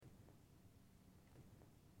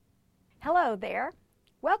Hello there.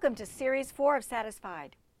 Welcome to Series 4 of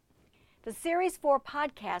Satisfied. The Series 4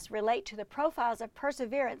 podcasts relate to the Profiles of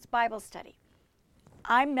Perseverance Bible study.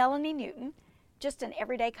 I'm Melanie Newton, just an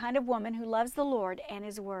everyday kind of woman who loves the Lord and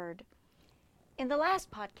His Word. In the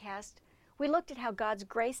last podcast, we looked at how God's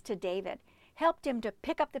grace to David helped him to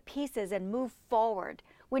pick up the pieces and move forward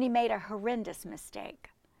when he made a horrendous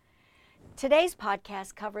mistake. Today's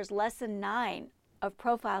podcast covers Lesson 9 of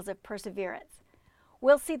Profiles of Perseverance.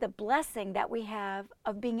 We'll see the blessing that we have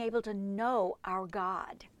of being able to know our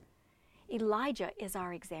God. Elijah is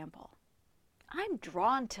our example. I'm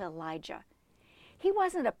drawn to Elijah. He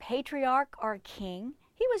wasn't a patriarch or a king.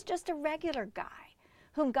 He was just a regular guy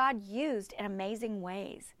whom God used in amazing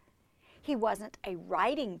ways. He wasn't a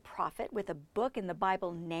writing prophet with a book in the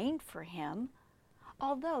Bible named for him,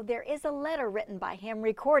 although there is a letter written by him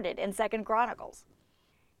recorded in 2 Chronicles.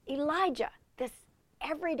 Elijah, this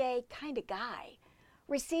everyday kind of guy,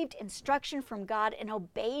 received instruction from God and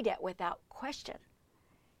obeyed it without question.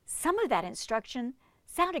 Some of that instruction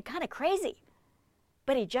sounded kind of crazy,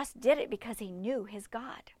 but he just did it because he knew his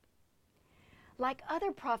God. Like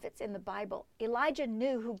other prophets in the Bible, Elijah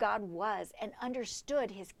knew who God was and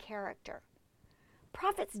understood his character.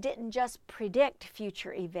 Prophets didn't just predict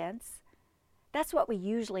future events. That's what we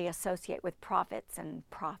usually associate with prophets and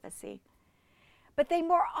prophecy. But they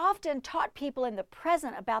more often taught people in the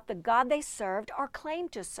present about the God they served or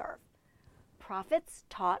claimed to serve. Prophets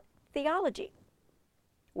taught theology.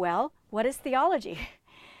 Well, what is theology?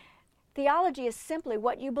 Theology is simply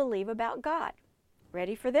what you believe about God.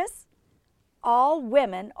 Ready for this? All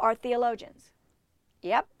women are theologians.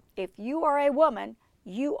 Yep, if you are a woman,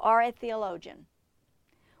 you are a theologian.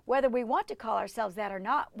 Whether we want to call ourselves that or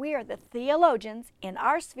not, we are the theologians in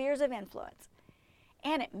our spheres of influence.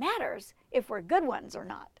 And it matters if we're good ones or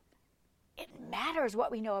not. It matters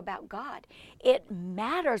what we know about God. It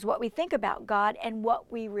matters what we think about God and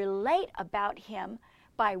what we relate about Him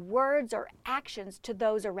by words or actions to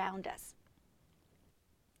those around us.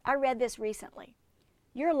 I read this recently.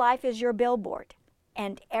 Your life is your billboard,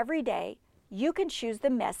 and every day you can choose the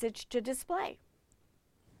message to display.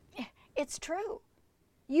 It's true.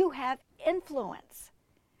 You have influence.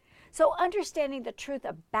 So understanding the truth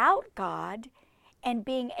about God and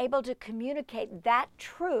being able to communicate that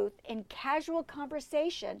truth in casual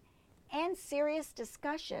conversation and serious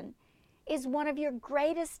discussion is one of your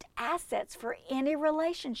greatest assets for any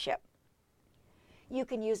relationship. You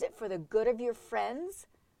can use it for the good of your friends,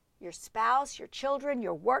 your spouse, your children,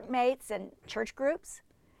 your workmates, and church groups.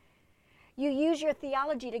 You use your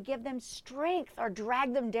theology to give them strength or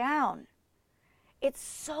drag them down. It's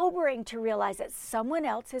sobering to realize that someone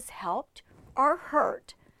else is helped or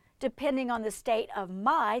hurt depending on the state of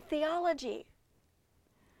my theology.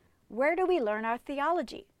 Where do we learn our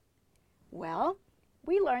theology? Well,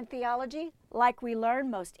 we learn theology like we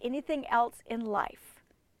learn most anything else in life.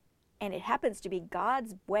 And it happens to be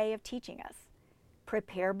God's way of teaching us.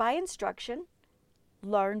 Prepare by instruction,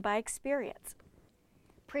 learn by experience.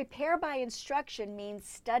 Prepare by instruction means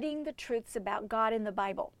studying the truths about God in the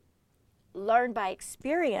Bible. Learn by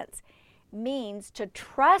experience means to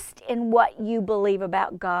trust in what you believe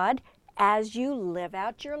about God as you live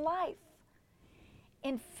out your life.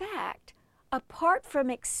 In fact, apart from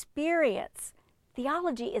experience,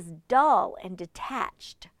 theology is dull and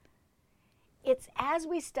detached. It's as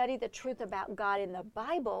we study the truth about God in the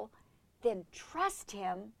Bible, then trust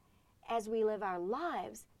Him as we live our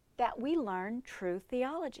lives, that we learn true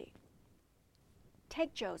theology.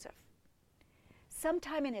 Take Joseph.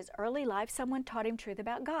 Sometime in his early life, someone taught him truth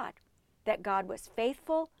about God, that God was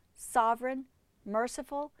faithful, sovereign,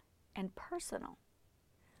 merciful, and personal.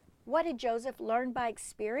 What did Joseph learn by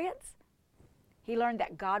experience? He learned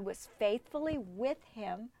that God was faithfully with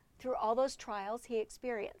him through all those trials he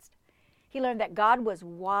experienced. He learned that God was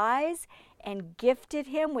wise and gifted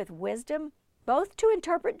him with wisdom, both to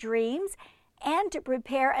interpret dreams and to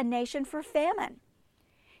prepare a nation for famine.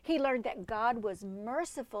 He learned that God was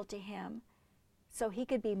merciful to him so he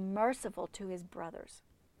could be merciful to his brothers.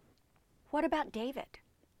 What about David?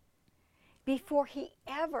 Before he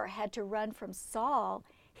ever had to run from Saul,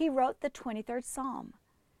 he wrote the 23rd Psalm.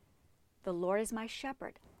 The Lord is my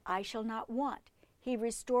shepherd, I shall not want. He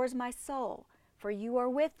restores my soul, for you are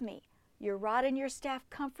with me. Your rod and your staff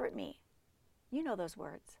comfort me. You know those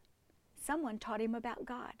words. Someone taught him about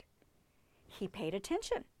God. He paid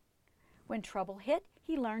attention. When trouble hit,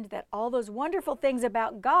 he learned that all those wonderful things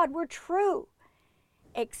about God were true.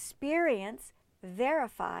 Experience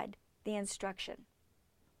verified the instruction.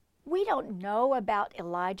 We don't know about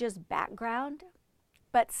Elijah's background,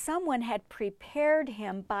 but someone had prepared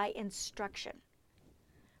him by instruction.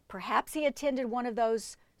 Perhaps he attended one of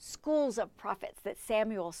those schools of prophets that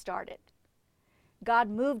Samuel started. God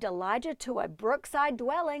moved Elijah to a brookside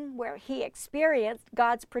dwelling where he experienced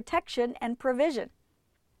God's protection and provision.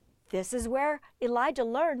 This is where Elijah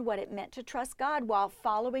learned what it meant to trust God while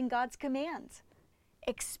following God's commands.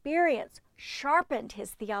 Experience sharpened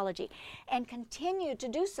his theology and continued to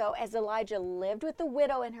do so as Elijah lived with the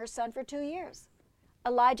widow and her son for 2 years.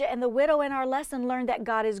 Elijah and the widow in our lesson learned that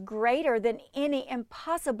God is greater than any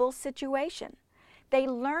impossible situation. They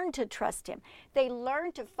learned to trust him. They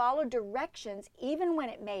learned to follow directions even when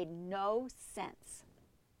it made no sense.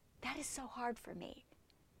 That is so hard for me.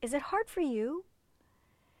 Is it hard for you?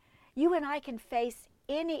 You and I can face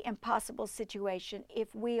any impossible situation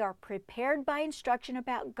if we are prepared by instruction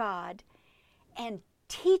about God and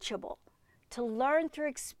teachable to learn through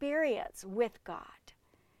experience with God.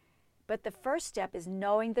 But the first step is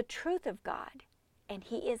knowing the truth of God, and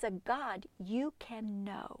he is a God you can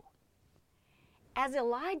know. As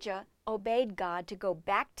Elijah obeyed God to go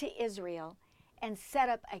back to Israel and set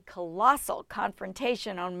up a colossal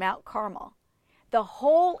confrontation on Mount Carmel, the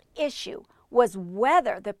whole issue was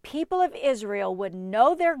whether the people of Israel would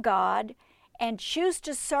know their God and choose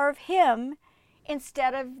to serve him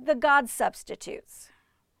instead of the God substitutes.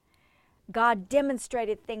 God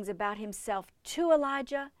demonstrated things about himself to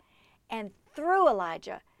Elijah and through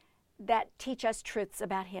Elijah that teach us truths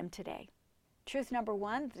about him today. Truth number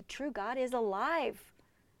 1, the true God is alive.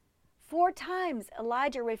 4 times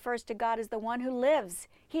Elijah refers to God as the one who lives.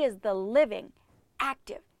 He is the living,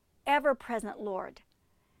 active, ever-present Lord.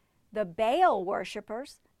 The Baal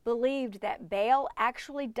worshipers believed that Baal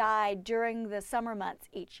actually died during the summer months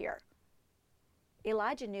each year.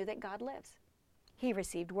 Elijah knew that God lives. He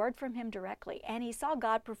received word from him directly, and he saw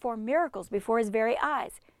God perform miracles before his very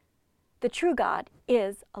eyes. The true God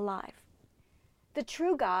is alive. The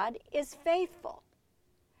true God is faithful.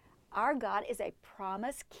 Our God is a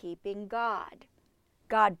promise-keeping God.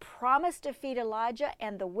 God promised to feed Elijah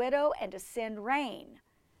and the widow and to send rain.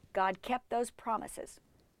 God kept those promises.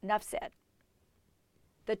 Enough said.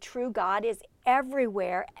 The true God is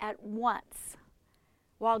everywhere at once.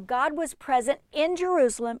 While God was present in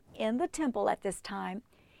Jerusalem in the temple at this time,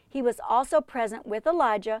 he was also present with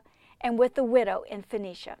Elijah and with the widow in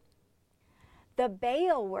Phoenicia. The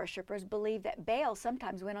Baal worshipers believed that Baal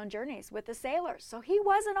sometimes went on journeys with the sailors, so he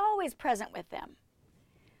wasn't always present with them.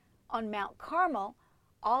 On Mount Carmel,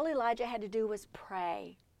 all Elijah had to do was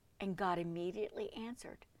pray, and God immediately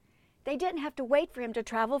answered. They didn't have to wait for him to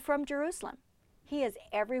travel from Jerusalem. He is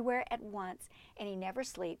everywhere at once, and he never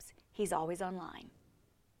sleeps. He's always online.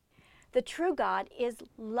 The true God is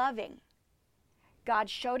loving. God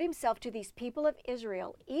showed himself to these people of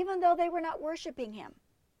Israel, even though they were not worshiping him.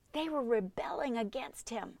 They were rebelling against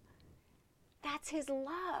him. That's his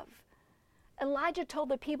love. Elijah told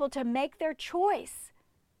the people to make their choice.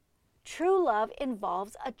 True love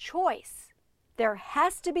involves a choice. There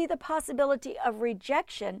has to be the possibility of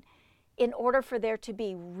rejection in order for there to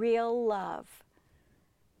be real love.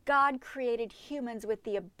 God created humans with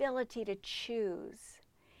the ability to choose.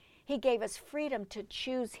 He gave us freedom to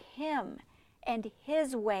choose him and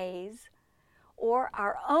his ways or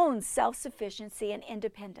our own self-sufficiency and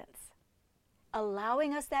independence.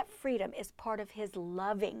 Allowing us that freedom is part of his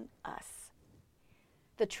loving us.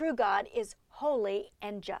 The true God is holy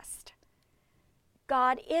and just.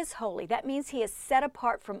 God is holy. That means he is set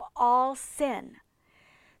apart from all sin.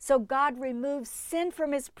 So God removes sin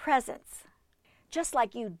from his presence, just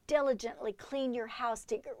like you diligently clean your house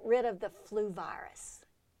to get rid of the flu virus.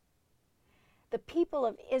 The people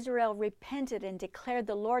of Israel repented and declared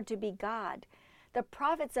the Lord to be God. The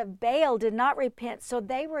prophets of Baal did not repent, so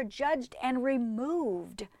they were judged and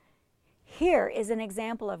removed. Here is an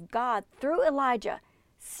example of God, through Elijah,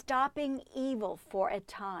 stopping evil for a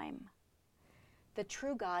time. The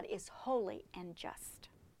true God is holy and just.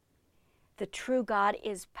 The true God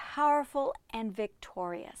is powerful and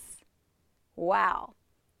victorious. Wow!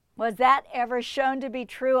 Was that ever shown to be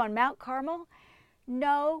true on Mount Carmel?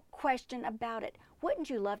 No question about it. Wouldn't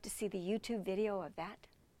you love to see the YouTube video of that?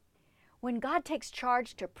 When God takes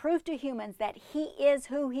charge to prove to humans that he is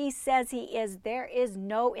who he says he is, there is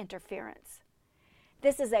no interference.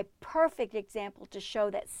 This is a perfect example to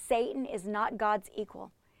show that Satan is not God's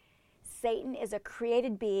equal. Satan is a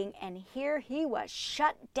created being, and here he was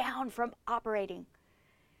shut down from operating.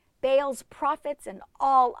 Baal's prophets and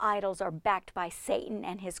all idols are backed by Satan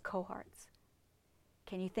and his cohorts.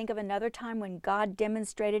 Can you think of another time when God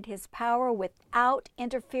demonstrated his power without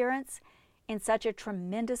interference in such a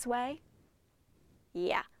tremendous way?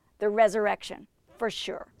 Yeah, the resurrection, for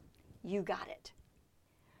sure. You got it.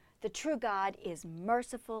 The true God is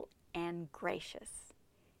merciful and gracious.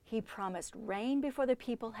 He promised rain before the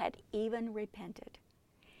people had even repented.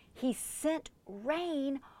 He sent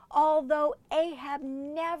rain although Ahab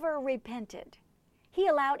never repented. He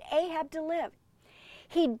allowed Ahab to live.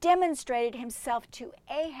 He demonstrated himself to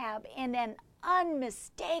Ahab in an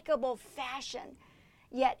unmistakable fashion,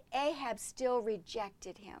 yet Ahab still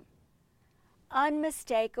rejected him.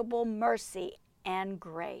 Unmistakable mercy and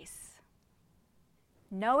grace.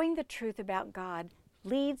 Knowing the truth about God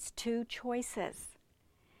leads to choices.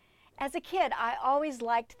 As a kid, I always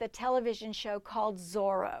liked the television show called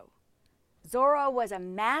Zorro. Zorro was a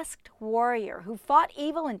masked warrior who fought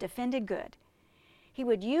evil and defended good. He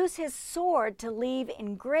would use his sword to leave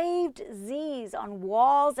engraved Z's on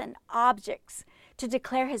walls and objects to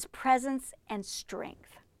declare his presence and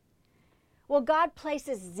strength. Well, God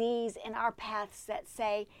places Z's in our paths that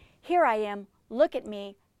say, "Here I am, look at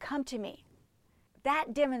me, come to me."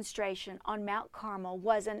 That demonstration on Mount Carmel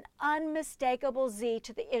was an unmistakable Z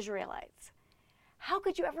to the Israelites. How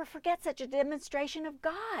could you ever forget such a demonstration of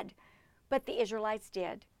God? But the Israelites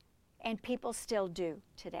did, and people still do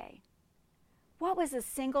today. What was the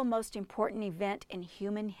single most important event in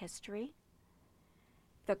human history?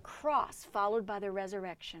 The cross followed by the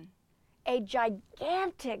resurrection. A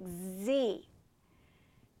gigantic Z.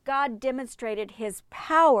 God demonstrated his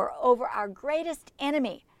power over our greatest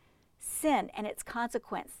enemy, sin and its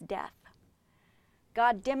consequence, death.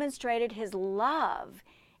 God demonstrated his love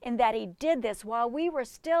in that he did this while we were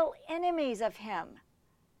still enemies of him.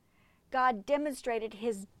 God demonstrated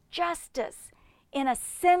his justice in a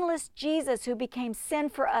sinless Jesus who became sin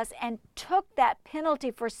for us and took that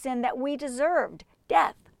penalty for sin that we deserved,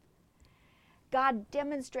 death. God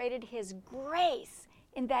demonstrated his grace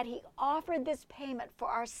in that he offered this payment for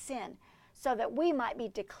our sin so that we might be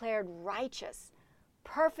declared righteous,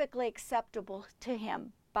 perfectly acceptable to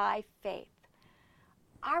him by faith.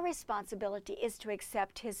 Our responsibility is to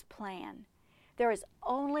accept his plan. There is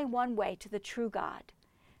only one way to the true God,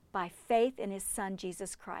 by faith in his Son,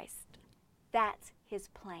 Jesus Christ. That's his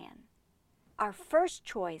plan. Our first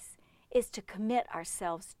choice is to commit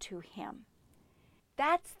ourselves to him.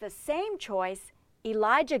 That's the same choice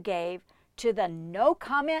Elijah gave to the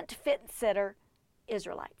no-comment fence-sitter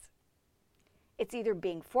Israelites. It's either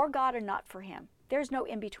being for God or not for him. There's no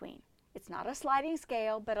in-between. It's not a sliding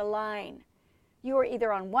scale, but a line. You are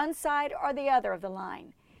either on one side or the other of the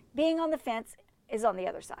line. Being on the fence is on the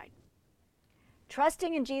other side.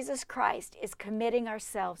 Trusting in Jesus Christ is committing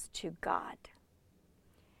ourselves to God.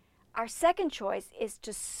 Our second choice is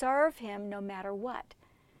to serve him no matter what.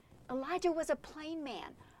 Elijah was a plain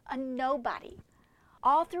man, a nobody.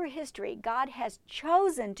 All through history, God has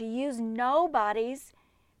chosen to use nobodies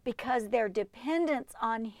because their dependence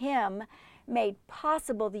on him made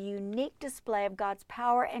possible the unique display of God's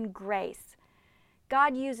power and grace.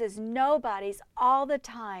 God uses nobodies all the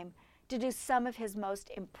time to do some of his most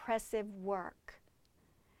impressive work.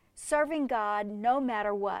 Serving God no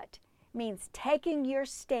matter what means taking your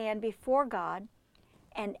stand before God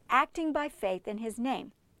and acting by faith in his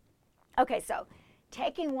name. Okay, so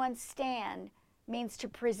taking one's stand means to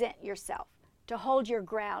present yourself, to hold your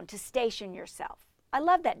ground, to station yourself. I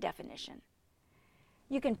love that definition.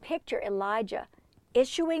 You can picture Elijah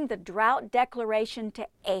issuing the drought declaration to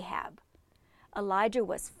Ahab. Elijah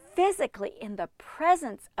was physically in the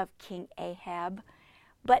presence of King Ahab,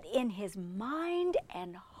 but in his mind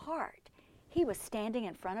and heart, he was standing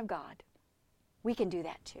in front of God. We can do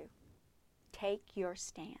that too. Take your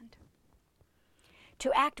stand.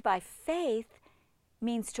 To act by faith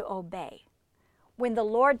means to obey. When the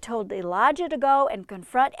Lord told Elijah to go and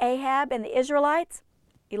confront Ahab and the Israelites,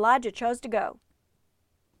 Elijah chose to go.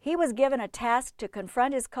 He was given a task to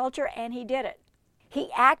confront his culture, and he did it.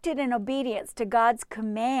 He acted in obedience to God's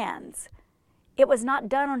commands. It was not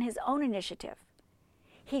done on his own initiative.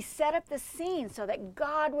 He set up the scene so that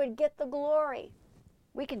God would get the glory.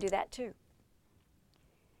 We can do that too.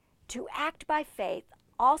 To act by faith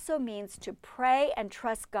also means to pray and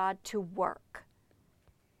trust God to work.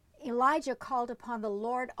 Elijah called upon the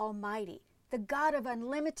Lord Almighty, the God of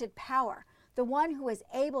unlimited power, the one who is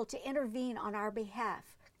able to intervene on our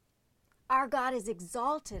behalf. Our God is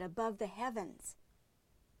exalted above the heavens.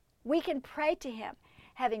 We can pray to him,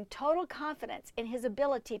 having total confidence in his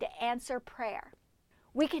ability to answer prayer.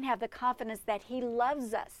 We can have the confidence that he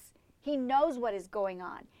loves us. He knows what is going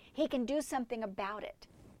on. He can do something about it.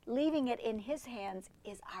 Leaving it in his hands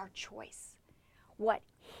is our choice. What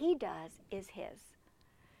he does is his.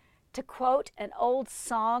 To quote an old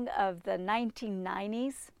song of the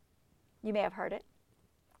 1990s, you may have heard it,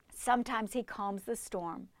 sometimes he calms the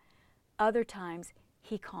storm, other times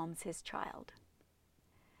he calms his child.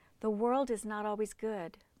 The world is not always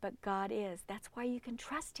good, but God is. That's why you can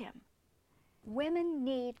trust Him. Women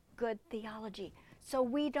need good theology so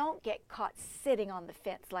we don't get caught sitting on the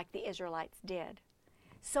fence like the Israelites did.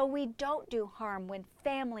 So we don't do harm when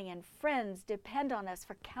family and friends depend on us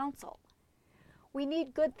for counsel. We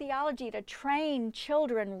need good theology to train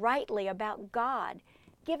children rightly about God,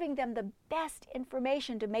 giving them the best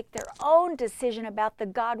information to make their own decision about the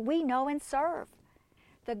God we know and serve.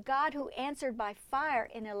 The God who answered by fire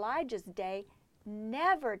in Elijah's day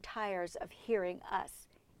never tires of hearing us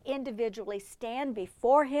individually stand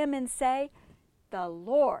before Him and say, "The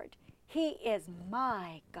Lord, He is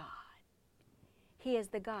my God." He is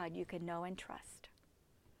the God you can know and trust.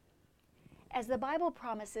 As the Bible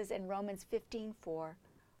promises in Romans 15:4,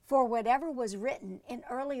 "For whatever was written in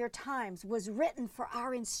earlier times was written for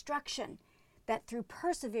our instruction, that through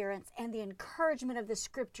perseverance and the encouragement of the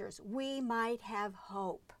Scriptures we might have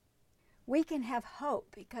hope." We can have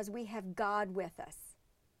hope because we have God with us.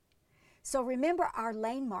 So remember our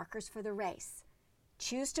lane markers for the race.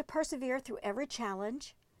 Choose to persevere through every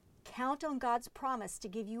challenge. Count on God's promise to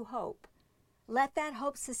give you hope. Let that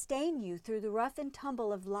hope sustain you through the rough and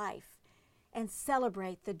tumble of life, and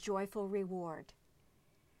celebrate the joyful reward.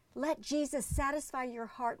 Let Jesus satisfy your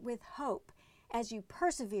heart with hope as you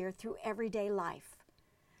persevere through everyday life.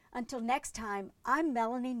 Until next time, I'm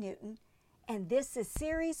Melanie Newton, and this is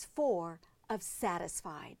Series 4 of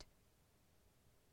Satisfied.